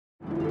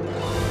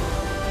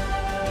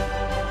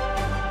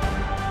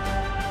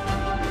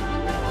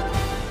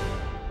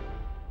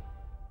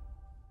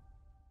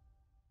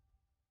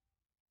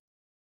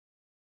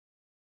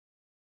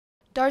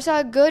Dorsa,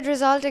 a good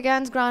result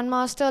against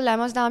Grandmaster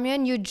Lemos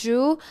Damian. You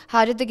drew.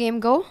 How did the game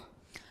go?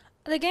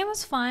 The game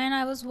was fine.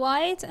 I was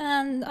white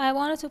and I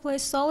wanted to play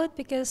solid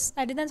because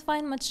I didn't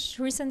find much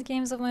recent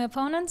games of my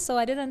opponent, so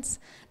I didn't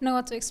know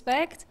what to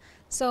expect.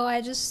 So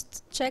I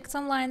just checked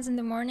some lines in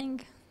the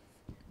morning.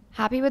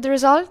 Happy with the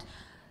result?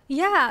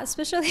 Yeah,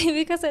 especially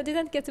because I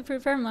didn't get to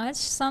prepare much.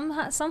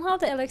 Somehow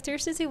the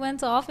electricity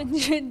went off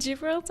in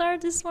Gibraltar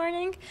this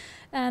morning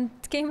and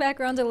came back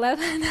around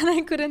 11 and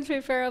I couldn't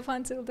prepare up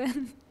until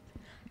then.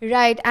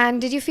 Right.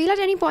 And did you feel at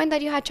any point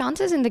that you had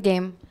chances in the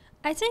game?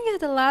 I think at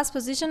the last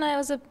position I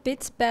was a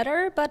bit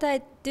better, but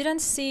I didn't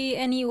see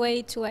any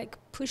way to like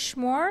push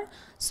more.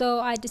 So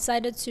I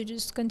decided to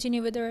just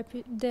continue with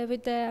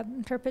the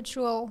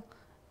perpetual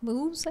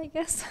moves, I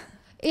guess.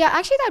 Yeah,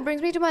 actually that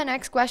brings me to my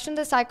next question,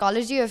 the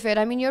psychology of it.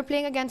 I mean, you're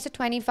playing against a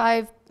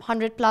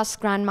 2500 plus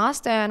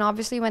grandmaster, and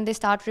obviously when they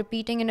start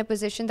repeating in a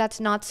position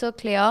that's not so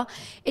clear,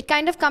 it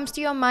kind of comes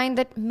to your mind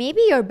that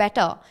maybe you're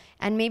better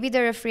and maybe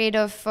they're afraid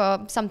of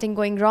something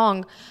going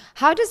wrong.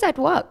 How does that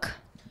work?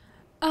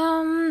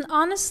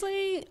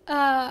 Honestly,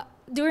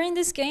 during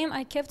this game,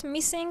 I kept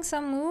missing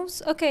some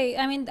moves. Okay,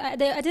 I mean, I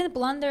didn't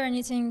blunder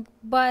anything,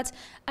 but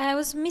I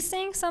was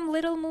missing some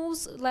little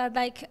moves.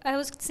 Like I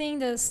was seeing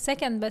the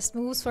second best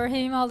moves for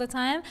him all the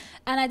time,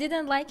 and I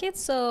didn't like it.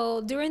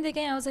 So during the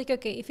game, I was like,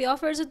 okay, if he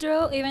offers a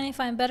draw, even if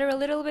I'm better a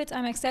little bit,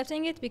 I'm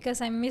accepting it because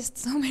I missed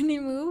so many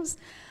moves.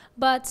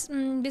 But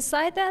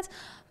beside that,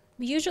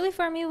 usually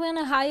for me, when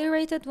a higher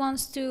rated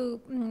wants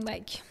to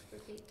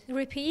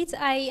repeat,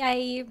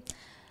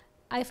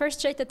 I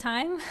first check the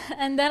time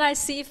and then I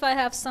see if I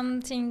have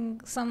some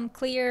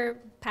clear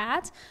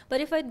path.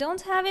 But if I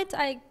don't have it,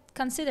 I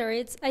consider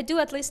it. I do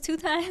at least 2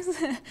 times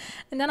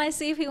and then I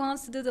see if he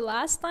wants to do the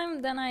last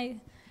time, then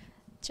I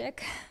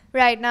check.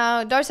 Right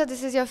now, Dorsa,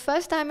 this is your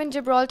first time in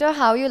Gibraltar.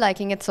 How are you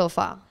liking it so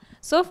far?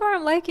 So far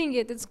I'm liking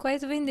it. It's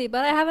quite windy,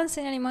 but I haven't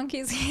seen any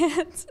monkeys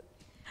yet.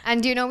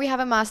 And do you know we have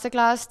a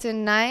masterclass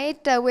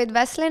tonight with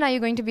Veslin? Are you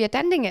going to be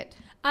attending it?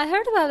 I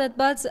heard about it,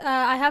 but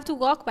I have to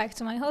walk back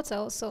to my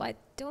hotel, so I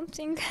don't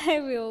think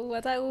I will,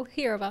 but I will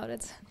hear about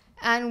it.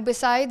 And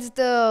besides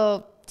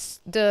the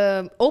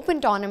open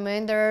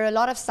tournament, there are a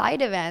lot of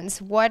side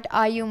events. What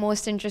are you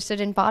most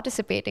interested in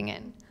participating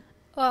in?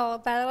 Well,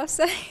 Battle of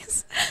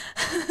Sex.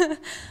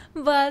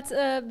 But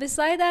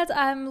beside that,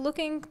 I'm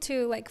looking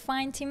to like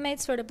find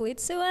teammates for the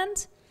Blitz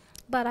event,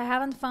 but I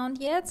haven't found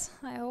yet.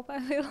 I hope I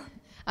will.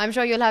 I'm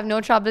sure you'll have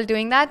no trouble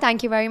doing that.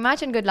 Thank you very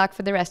much and good luck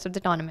for the rest of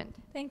the tournament.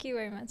 Thank you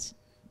very much.